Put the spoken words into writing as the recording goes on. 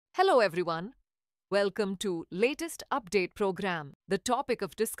Hello everyone. Welcome to latest update program. The topic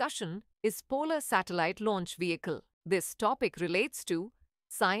of discussion is Polar Satellite Launch Vehicle. This topic relates to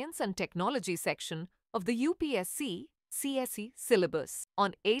Science and Technology section of the UPSC CSE syllabus.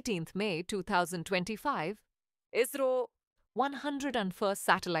 On 18th May 2025, ISRO 101st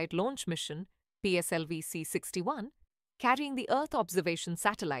Satellite Launch Mission PSLV C-61 carrying the Earth Observation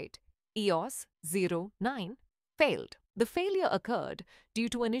Satellite EOS-09 failed. The failure occurred due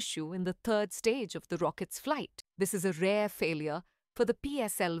to an issue in the third stage of the rocket's flight. This is a rare failure for the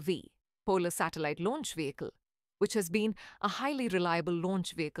PSLV, Polar Satellite Launch Vehicle, which has been a highly reliable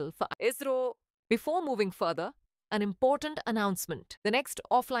launch vehicle for ISRO. Before moving further, an important announcement. The next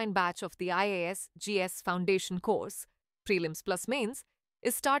offline batch of the IAS GS Foundation course, Prelims plus Mains,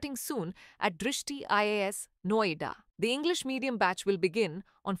 is starting soon at Drishti IAS Noida. The English medium batch will begin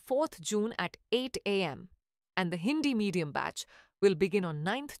on 4th June at 8 a.m. and the Hindi medium batch will begin on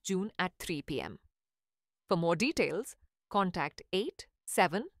 9th June at 3 p.m. For more details, contact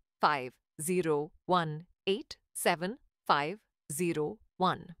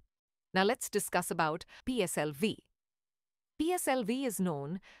 8750187501. Now let's discuss about PSLV. PSLV is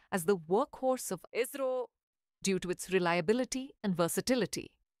known as the workhorse of ISRO due to its reliability and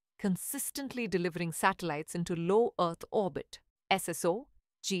versatility, consistently delivering satellites into low Earth orbit, SSO,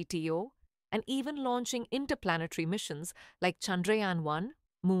 GTO, and even launching interplanetary missions like Chandrayaan-1,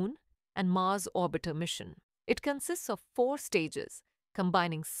 Moon, and Mars Orbiter mission. It consists of 4 stages,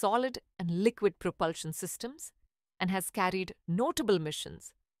 combining solid and liquid propulsion systems, and has carried notable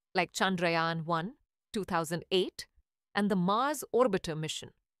missions like Chandrayaan-1, 2008, and the Mars Orbiter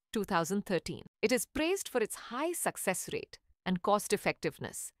mission, 2013. It is praised for its high success rate and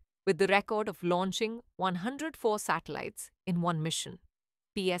cost-effectiveness, with the record of launching 104 satellites in one mission,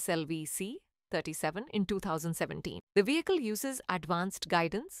 PSLV C-37 in 2017. The vehicle uses advanced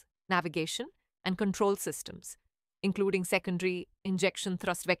guidance, navigation, and control systems, including secondary injection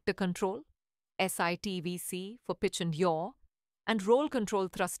thrust vector control, SITVC for pitch and yaw, and roll control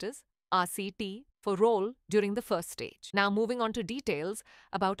thrusters, RCT, for roll during the first stage. Now moving on to details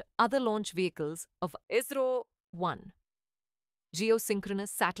about other launch vehicles of ISRO. 1. Geosynchronous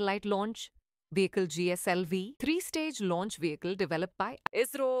Satellite Launch Vehicle GSLV, 3-stage launch vehicle developed by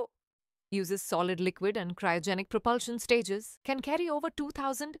ISRO, uses solid liquid and cryogenic propulsion stages, can carry over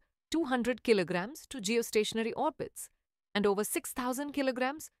 2,200 kilograms to geostationary orbits and over 6,000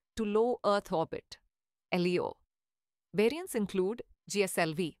 kilograms to low Earth orbit, LEO. Variants include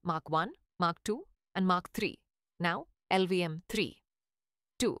GSLV Mark 1, Mark 2, and Mark 3, now LVM-3.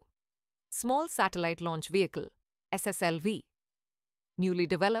 2. Small Satellite Launch Vehicle, SSLV, newly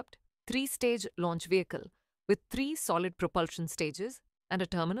developed 3-stage launch vehicle with 3 solid propulsion stages and a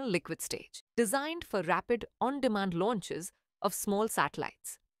terminal liquid stage, designed for rapid on-demand launches of small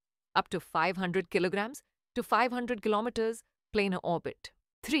satellites, up to 500 kilograms to 500 kilometers planar orbit.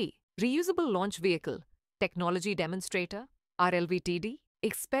 3. Reusable Launch Vehicle, Technology Demonstrator, RLV-TD,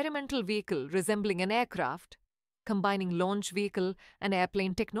 experimental vehicle resembling an aircraft, combining launch vehicle and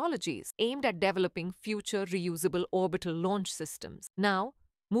airplane technologies aimed at developing future reusable orbital launch systems. Now,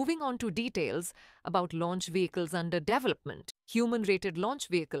 moving on to details about launch vehicles under development. Human-Rated Launch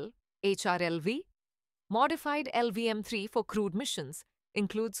Vehicle, HRLV, modified LVM-3 for crewed missions,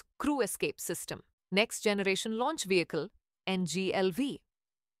 includes Crew Escape System. Next Generation Launch Vehicle, NGLV,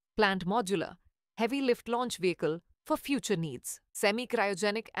 Planned Modular, Heavy Lift Launch Vehicle for future needs.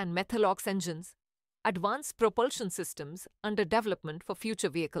 Semi-cryogenic and methalox engines, advanced propulsion systems under development for future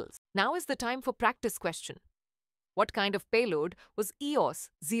vehicles. Now is the time for practice question. What kind of payload was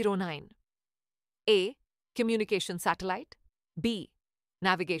EOS-09? A. Communication satellite. B.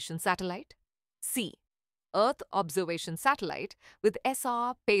 Navigation satellite. C. Earth Observation Satellite with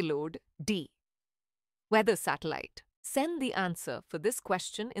SR payload. D. Weather satellite. Send the answer for this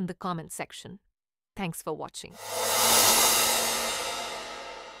question in the comment section. Thanks for watching.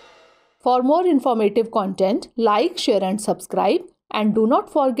 For more informative content, like, share and subscribe, and do not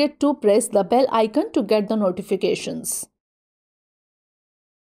forget to press the bell icon to get the notifications.